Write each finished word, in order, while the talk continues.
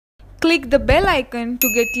Click the bell icon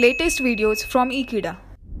to get latest videos from Ekeeda.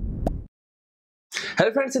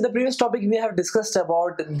 Hello friends, in the previous topic we have discussed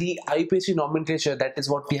about the IUPAC nomenclature, that is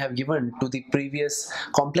what we have given to the previous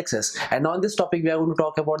complexes, and now in this topic we are going to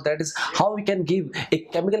talk about that is how we can give a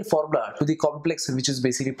chemical formula to the complex which is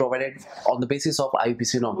basically provided on the basis of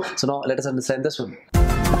IUPAC norm. So now let us understand this one.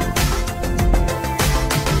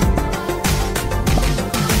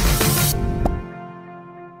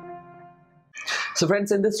 So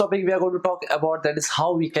friends, in this topic we are going to talk about that is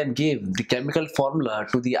how we can give the chemical formula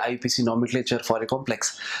to the IUPAC nomenclature for a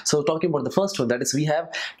complex. So talking about the first one, that is we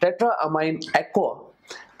have tetraamine aqua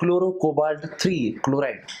chlorocobalt 3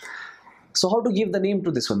 chloride. So how to give the name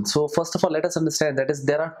to this one? So first of all, let us understand that is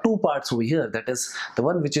there are two parts over here, that is the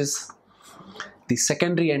one which is the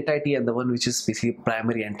secondary entity and the one which is basically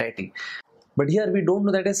primary entity. But here we don't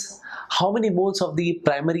know that is how many moles of the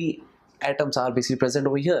primary atoms are basically present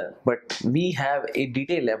over here, but we have a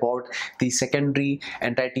detail about the secondary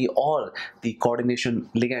entity or the coordination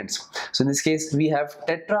ligands. So in this case we have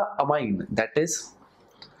tetraamine, that is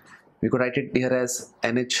we could write it here as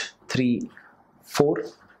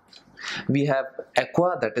NH3,4. we have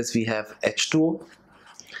aqua, that is we have H2O.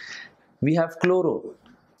 we have chloro,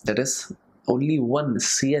 that is only one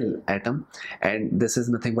Cl atom, and this is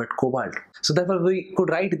nothing but cobalt. So therefore we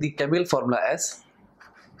could write the chemical formula as,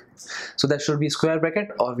 so that should be square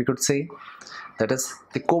bracket, or we could say that is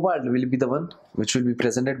the cobalt will be the one which will be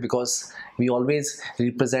presented, because we always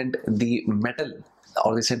represent the metal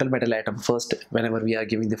or the central metal atom first whenever we are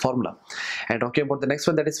giving the formula. And talking about the next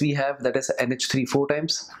one, that is we have that is NH3 4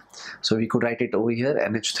 times, so we could write it over here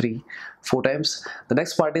NH3 4 times. The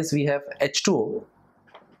next part is we have H2O,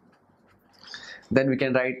 then we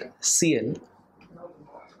can write Cl.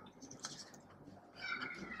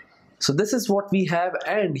 So this is what we have,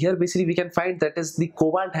 and here basically we can find that is the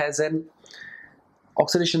cobalt has an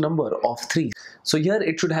oxidation number of 3. So here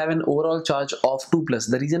it should have an overall charge of 2 plus.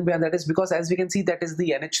 The reason behind that is because as we can see that is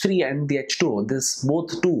the NH3 and the H2O, this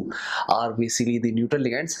both two are basically the neutral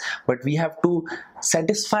ligands, but we have to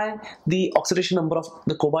satisfy the oxidation number of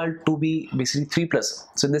the cobalt to be basically 3 plus.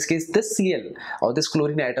 So in this case this Cl or this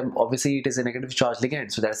chlorine atom, obviously it is a negative charge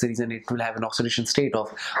ligand, so that's the reason it will have an oxidation state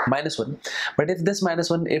of -1. But if this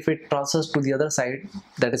 -1, if it transfers to the other side,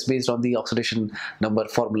 that is based on the oxidation number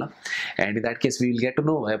formula, and in that case we will get to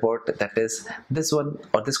know about that is this one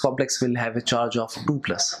or this complex will have a charge of 2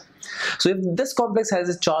 plus. So if this complex has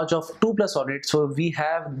a charge of 2 plus on it, so we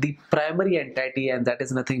have the primary entity, and that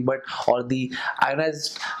is nothing but, or the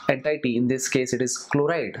ionized entity, in this case it is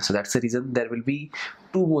chloride. So that's the reason there will be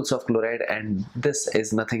 2 moles of chloride, and this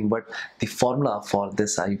is nothing but the formula for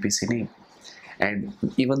this IUPAC name. And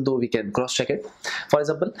even though we can cross check it, for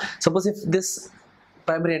example, suppose if this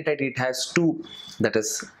primary entity it has 2, that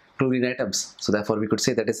is chlorine atoms, so therefore we could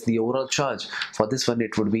say that is the overall charge for this one,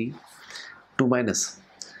 it would be 2 minus.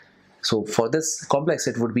 So for this complex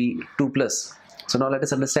it would be 2 plus. So now let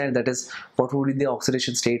us understand that is what would be the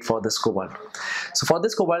oxidation state for this cobalt. So for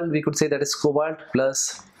this cobalt we could say that is cobalt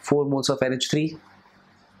plus 4 moles of NH3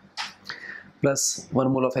 plus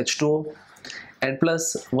 1 mole of H2O and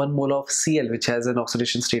plus 1 mole of Cl, which has an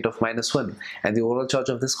oxidation state of -1, and the overall charge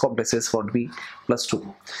of this complex is going to be +2.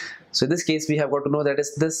 So in this case we have got to know that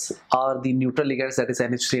is this are the neutral ligands, that is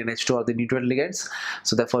NH3 and H2 are the neutral ligands.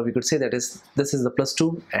 So therefore we could say that is this is the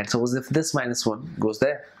 +2, and suppose if this -1 goes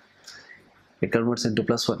there, it converts into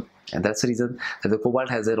 +1, and that's the reason that the cobalt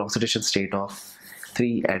has an oxidation state of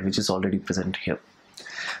 3, and which is already present here.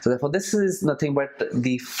 So therefore this is nothing but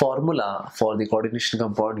the formula for the coordination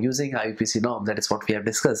compound using IUPAC norm, that is what we have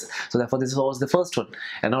discussed. So therefore this was the first one,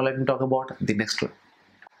 and now let me talk about the next one.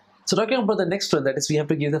 So talking about the next one, that is we have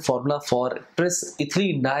to give the formula for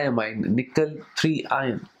tris-ethylene diamine nickel 3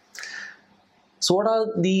 ion. So what are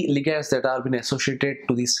the ligands that are been associated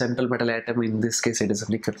to the central metal atom? In this case it is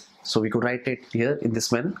a nickel, so we could write it here in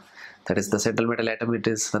this manner, that is the central metal atom, it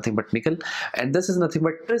is nothing but nickel, and this is nothing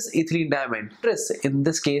but tris-ethylene diamine. Tris in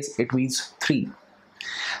this case it means 3,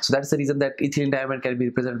 so that's the reason that ethylene diamine can be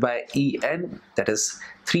represented by En, that is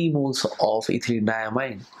 3 moles of ethylene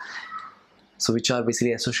diamine, so which are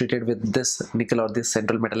basically associated with this nickel or this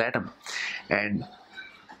central metal atom. And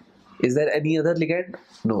is there any other ligand?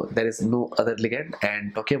 No, there is no other ligand.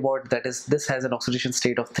 And talking about that is this has an oxidation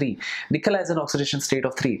state of 3, nickel has an oxidation state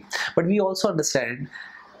of 3, but we also understand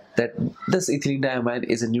that this ethylene diamine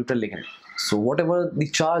is a neutral ligand. So whatever the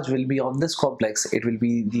charge will be on this complex, it will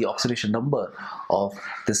be the oxidation number of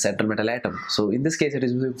this central metal atom. So in this case it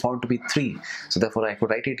is found to be 3, so therefore I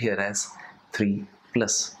could write it here as 3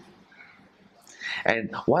 plus.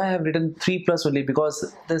 And why I have written 3 plus only?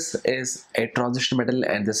 Because this is a transition metal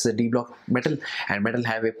and this is a D block metal, and metal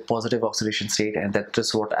have a positive oxidation state, and that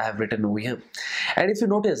is what I have written over here. And if you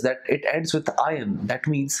notice that it ends with ion, that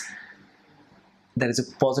means there is a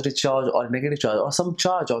positive charge or a negative charge or some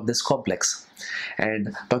charge on this complex.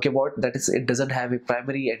 And talking about that, is it doesn't have a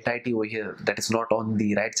primary entity over here, that is not on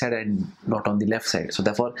the right side and not on the left side. So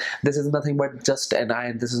therefore this is nothing but just an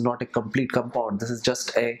ion. This is not a complete compound. This is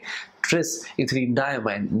just a tris ethylene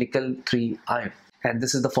diamine nickel 3 ion, and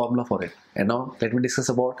this is the formula for it. And now let me discuss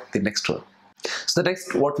about the next one. So the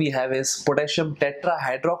next what we have is potassium tetra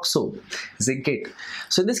hydroxyl zincate.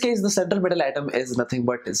 So in this case the central metal atom is nothing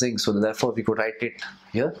but zinc, so therefore we could write it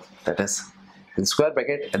here, that is in square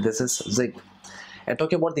bracket, and this is zinc. And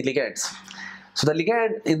talking about the ligands, so the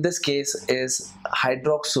ligand in this case is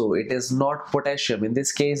hydroxyl, it is not potassium. In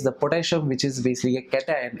this case the potassium, which is basically a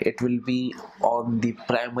cation, it will be on the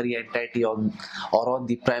primary entity or on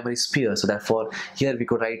the primary sphere, so therefore here we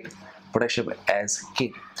could write potassium as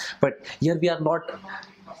K. But here we are not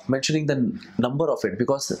mentioning the number of it,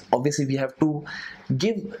 because obviously we have to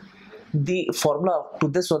give the formula to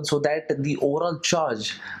this one so that the overall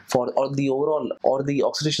charge for or the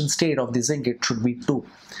oxidation state of the zinc, it should be 2.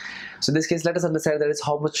 So in this case let us understand that is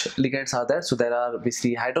how much ligands are there. So there are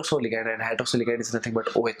basically hydroxyl ligand, and hydroxyl ligand is nothing but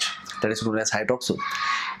OH, that is known as hydroxyl.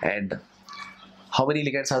 And how many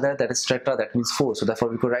ligands are there? That is tetra, that means 4. So therefore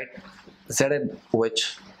we could write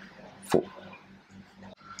ZnOH 4.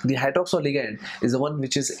 The hydroxyl ligand is the one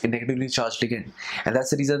which is a negatively charged ligand, and that's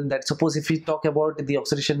the reason that, suppose if we talk about the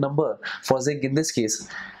oxidation number for zinc, in this case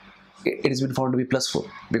it has been found to be +4,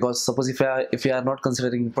 because suppose if we are not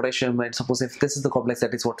considering potassium, and suppose if this is the complex,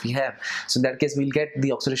 that is what we have, so in that case we'll get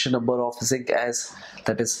the oxidation number of zinc as,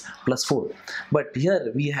 that is +4. But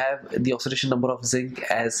here we have the oxidation number of zinc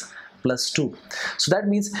as +2. So that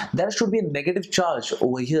means there should be a negative charge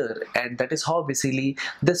over here, and that is how basically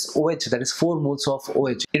this OH, that is 4 moles of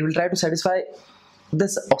OH, it will try to satisfy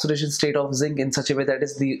this oxidation state of zinc in such a way that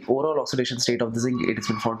is the overall oxidation state of the zinc, it has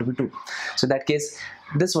been found to be 2. So in that case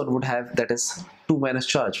this one would have, that is 2 minus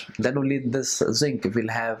charge, then only this zinc will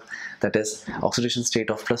have, that is oxidation state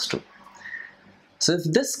of +2. So if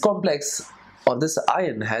this complex or this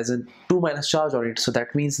ion has a 2 minus charge on it, so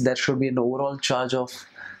that means there should be an overall charge of,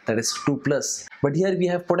 that is 2 plus. But here we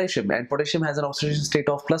have potassium, and potassium has an oxidation state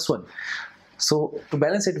of +1. So to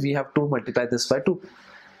balance it, we have to multiply this by 2.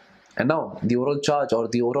 And now the overall charge or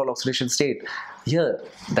the overall oxidation state here,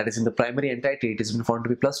 that is in the primary entity, it has been found to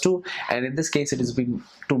be +2, and in this case it has been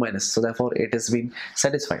 2 minus. So therefore it has been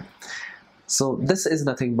satisfied. So this is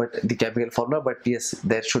nothing but the chemical formula, but yes,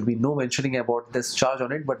 there should be no mentioning about this charge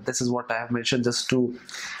on it, but this is what I have mentioned just to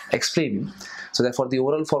explain you. So therefore the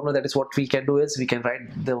overall formula, that is what we can do is, we can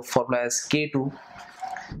write the formula as K2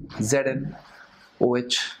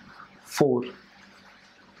 ZnOH4,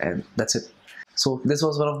 and that's it. So this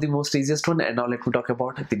was one of the most easiest one, and now let me talk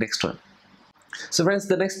about the next one. So friends,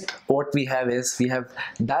 the next what we have is, we have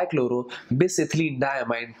dichloro bisethylene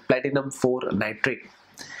diamine platinum 4 nitrate.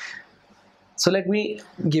 So let me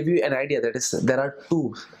give you an idea, that is there are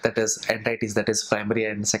 2, that is entities, that is primary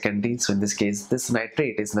and secondary. So in this case this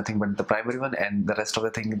nitrate is nothing but the primary one, and the rest of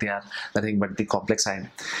the thing, they are nothing but the complex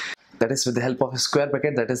ion. That is with the help of a square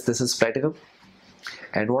bracket, that is this is platinum.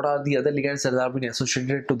 And what are the other ligands that have been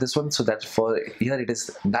associated to this one? So that for here it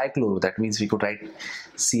is dichloro, that means we could write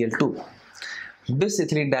Cl2.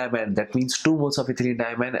 Bisethylene diamine, that means 2 moles of ethylene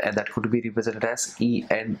diamine, and that could be represented as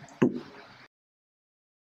En2.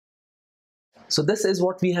 So this is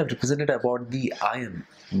what we have represented about the ion,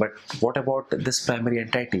 but what about this primary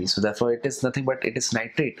entity? So therefore it is nothing but it is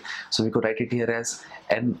nitrate, so we could write it here as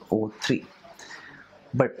NO3.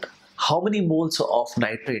 But how many moles of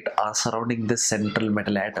nitrate are surrounding this central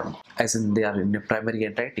metal atom, as in they are in a primary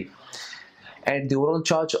entity? And the overall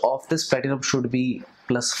charge of this platinum should be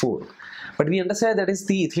 +4. But we understand that is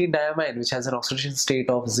the ethylene diamine, which has an oxidation state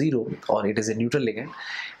of 0, or it is a neutral ligand,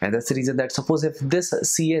 and that's the reason that, suppose if this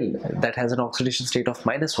Cl that has an oxidation state of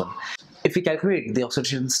 -1, if we calculate the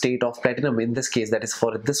oxidation state of platinum in this case, that is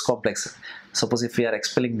for this complex, suppose if we are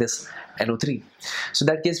expelling this NO3, so in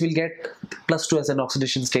that case we'll get +2 as an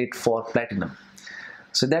oxidation state for platinum.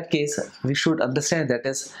 So in that case we should understand that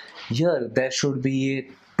is here there should be a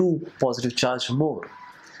 2 positive charge more.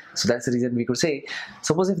 So that's the reason we could say,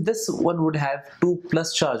 suppose if this one would have 2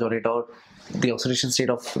 plus charge on it, or the oxidation state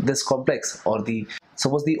of this complex, or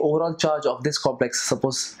suppose the overall charge of this complex,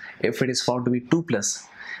 suppose if it is found to be 2 plus,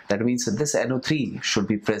 that means that this NO3 should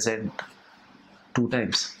be present 2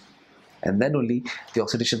 times, and then only the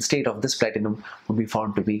oxidation state of this platinum would be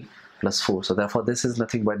found to be plus 4. So therefore this is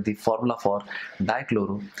nothing but the formula for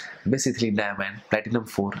dichloro base-ethylene diamine platinum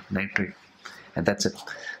 4 nitrate, and that's it.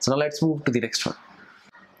 So now let's move to the next one.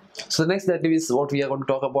 So the next that is what we are going to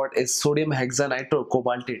talk about is sodium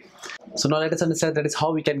hexanitrocobaltate. So now let us understand that is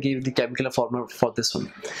how we can give the chemical formula for this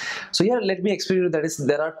one. So here let me explain to you that is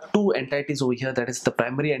there are two entities over here, that is the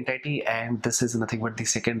primary entity and this is nothing but the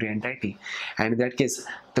secondary entity, and in that case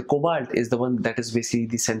the cobalt is the one that is basically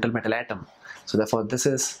the central metal atom. So therefore this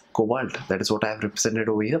is cobalt, that is what I have represented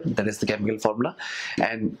over here, that is the chemical formula,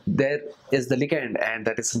 and there is the ligand and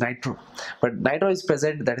that is nitro, but nitro is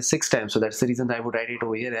present, that is 6 times, so that's the reason I would write it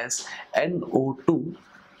over here as NO2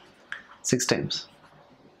 6 times.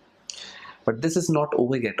 But this is not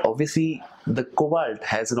over yet. Obviously the cobalt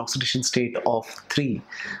has an oxidation state of 3.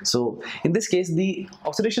 So in this case the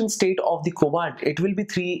oxidation state of the cobalt, it will be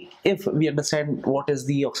 3 if we understand what is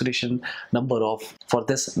the oxidation number of for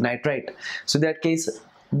this nitrite. So in that case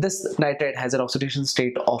this nitrite has an oxidation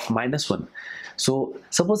state of -1. So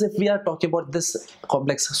suppose if we are talking about this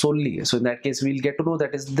complex solely, so in that case we'll get to know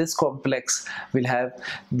that is this complex will have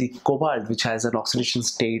the cobalt which has an oxidation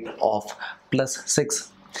state of +6.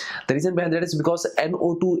 The reason behind that is because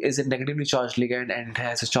NO2 is a negatively charged ligand and it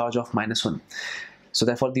has a charge of -1. So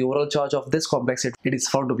therefore the overall charge of this complex, it is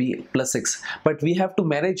found to be +6. But we have to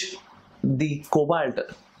manage the cobalt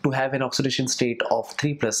to have an oxidation state of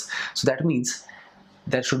 3+. So that means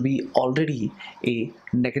there should be already a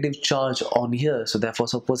negative charge on here. So therefore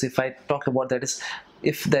suppose if I talk about that is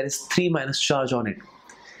if there is 3- charge on it.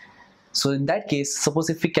 So in that case, suppose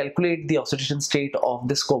if we calculate the oxidation state of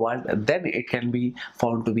this cobalt, then it can be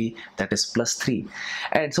found to be that is +3.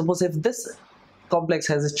 And suppose if this complex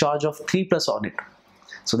has a charge of 3+ on it,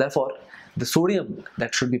 so therefore the sodium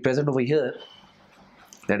that should be present over here,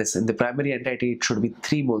 that is in the primary entity, it should be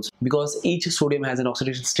 3 moles because each sodium has an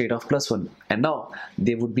oxidation state of +1, and now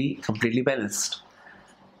they would be completely balanced.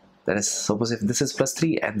 That is, suppose if this is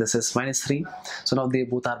 +3 and this is -3, so now they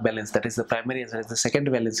both are balanced, that is the primary as well as the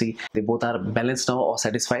secondary valency, they both are balanced now or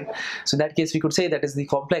satisfied. So in that case we could say that is the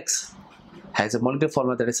complex has a molecular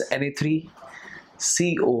formula that is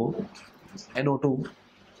Na3CO NO2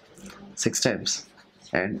 6 times,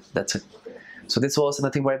 and that's it. So this was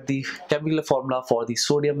nothing but the chemical formula for the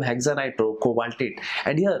sodium hexanitrocobaltate,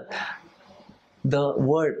 and here the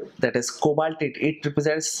word that is cobaltate, it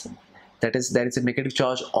represents that is there is a negative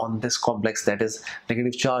charge on this complex, that is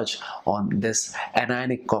negative charge on this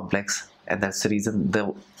anionic complex, and that's the reason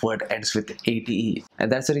the word ends with ATE,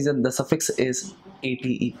 and that's the reason the suffix is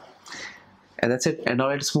ATE, and that's it. And now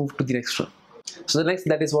let's move to the next one. So the next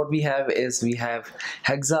that is what we have is we have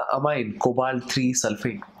hexaamine cobalt 3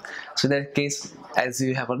 sulfate. So in that case, as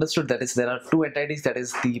you have understood, that is there are two entities, that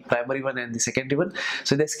is the primary one and the secondary one.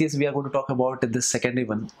 So in this case we are going to talk about the secondary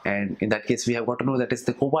one, and in that case we have got to know that is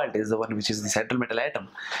the cobalt is the one which is the central metal atom.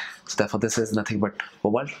 So therefore this is nothing but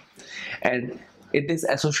cobalt, and it is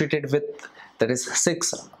associated with that is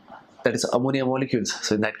 6 that is ammonia molecules.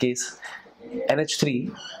 So in that case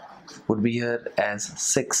NH3 would be here as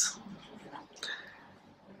 6.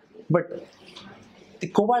 But the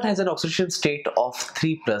cobalt has an oxidation state of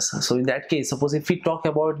 3+. So in that case, suppose if we talk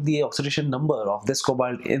about the oxidation number of this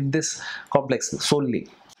cobalt in this complex solely,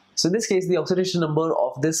 so in this case the oxidation number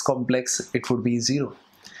of this complex, it would be 0.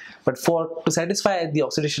 But to satisfy the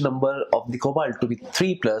oxidation number of the cobalt to be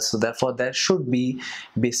 3+, so therefore there should be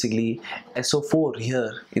basically SO4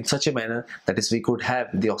 here in such a manner that is we could have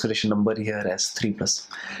the oxidation number here as 3+.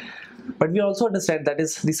 But we also understand that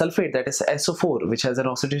is the sulfate, that is SO4, which has an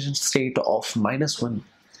oxidation state of -1.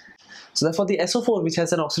 So therefore the SO4 which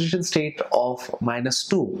has an oxidation state of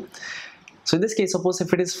 -2. So in this case, suppose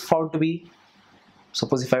if it is found to be,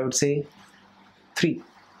 suppose if I would say 3,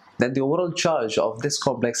 then the overall charge of this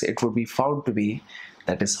complex, it would be found to be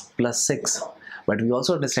that is +6. But we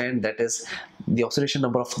also understand that is the oxidation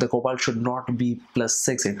number of the cobalt should not be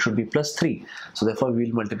 +6, it should be +3. So therefore we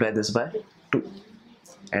will multiply this by 2.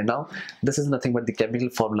 And now this is nothing but the chemical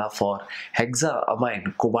formula for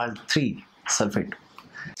hexaamine cobalt 3 sulfate.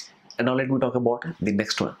 And now let me talk about the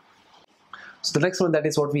next one. So the next one that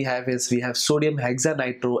is what we have is we have sodium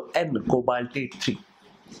hexanitro N cobaltate 3.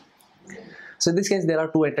 So in this case there are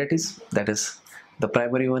two entities, that is the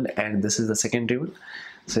primary one and this is the secondary one.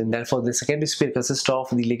 So therefore the secondary sphere consists of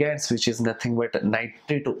the ligands which is nothing but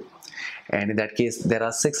nitrito, and in that case there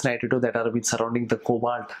are 6 nitrito that are been surrounding the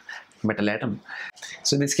cobalt metal atom.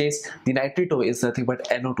 So in this case the nitrito is nothing but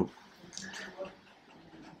NO2,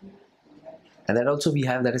 and then also we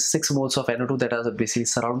have that is 6 moles of NO2 that are basically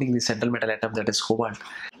surrounding the central metal atom, that is cobalt.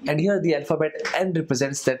 And here the alphabet N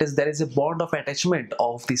represents that is there is a bond of attachment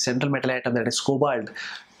of the central metal atom, that is cobalt,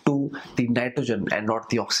 to the nitrogen and not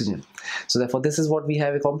the oxygen. So therefore this is what we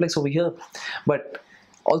have a complex over here. But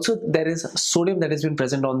also there is sodium that has been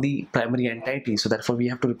present on the primary entity, so therefore we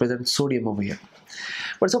have to represent sodium over here.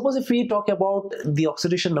 But suppose if we talk about the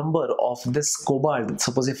oxidation number of this cobalt,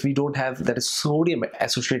 suppose if we don't have that is sodium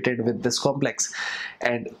associated with this complex,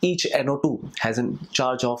 and each NO2 has a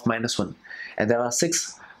charge of -1, and there are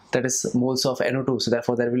 6 that is moles of NO2, so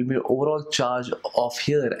therefore there will be overall charge of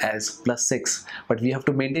here as +6, but we have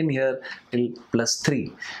to maintain here till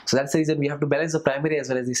 +3. So that's the reason we have to balance the primary as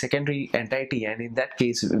well as the secondary entity, and in that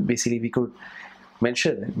case basically we could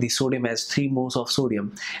mention the sodium as 3 moles of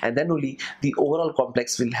sodium, and then only the overall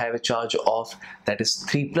complex will have a charge of that is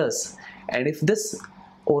 3+. And if this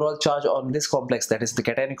overall charge on this complex, that is the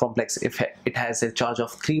cationic complex, if it has a charge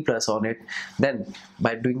of 3+ on it, then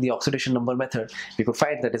by doing the oxidation number method we could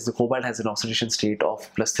find that is the cobalt has an oxidation state of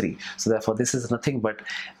 +3. So therefore this is nothing but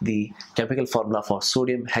the chemical formula for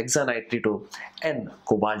sodium hexanitrito N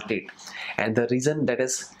cobaltate. And the reason that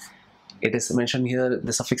is it is mentioned here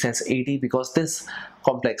the suffix as AT, because this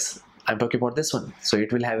complex, I'm talking about this one, so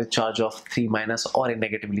it will have a charge of 3- or a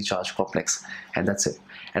negatively charged complex, and that's it.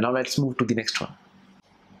 And now let's move to the next one.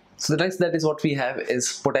 So the next that is what we have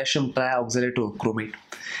is potassium trioxylato chromate.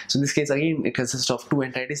 So in this case again it consists of 2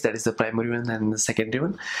 entities, that is the primary one and the secondary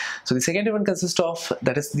one. So the secondary one consists of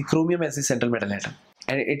that is the chromium as the central metal atom,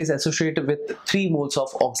 and it is associated with 3 moles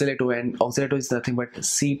of oxalato, and oxalato is nothing but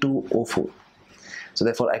C2O4. So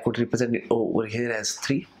therefore I could represent it over here as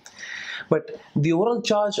 3. But the overall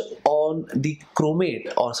charge on the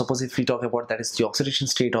chromate, or suppose if we talk about that is the oxidation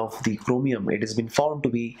state of the chromium, it has been found to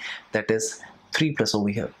be that is 3+ over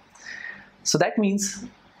here. So that means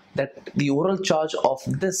that the overall charge of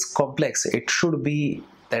this complex, it should be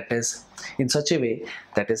that is in such a way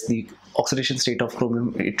that is the oxidation state of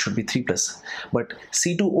chromium, it should be 3+, but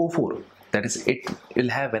C2O4, that is it will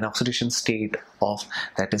have an oxidation state of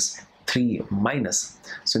that is 3-.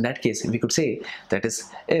 So in that case we could say that is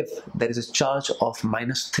if there is a charge of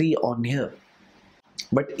 -3 on here,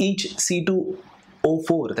 but each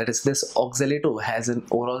C2O4, that is this oxalato, has an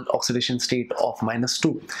overall oxidation state of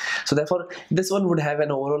 -2. So therefore this one would have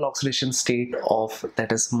an overall oxidation state of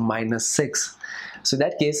that is -6. So in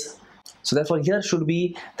that case, so therefore here should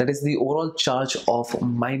be that is the overall charge of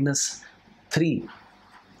 -3.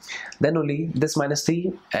 Then only this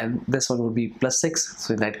 -3 and this one would be +6.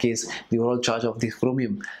 So in that case the overall charge of the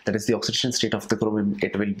chromium, that is the oxidation state of the chromium,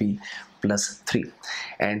 it will be +3.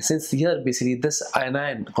 And since here basically this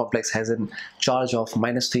anion complex has a charge of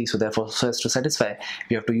 -3, so therefore so as to satisfy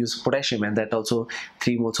we have to use potassium, and that also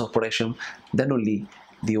 3 moles of potassium, then only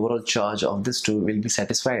the overall charge of this two will be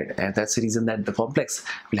satisfied. And that's the reason that the complex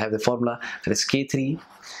will have the formula that is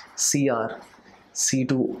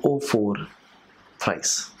K3CrC2O4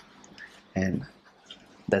 thrice, and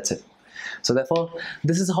that's it. So therefore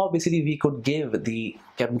this is how basically we could give the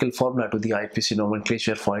chemical formula to the IUPAC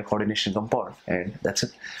nomenclature for a coordination compound, and that's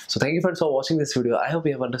it. So thank you friends for watching this video. I hope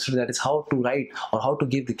you have understood that is how to write or how to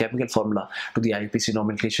give the chemical formula to the IUPAC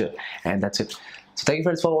nomenclature, and that's it. So thank you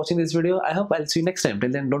friends for watching this video. I hope I'll see you next time.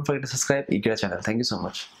 Till then, don't forget to subscribe Ekeeda channel. Thank you so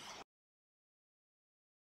much.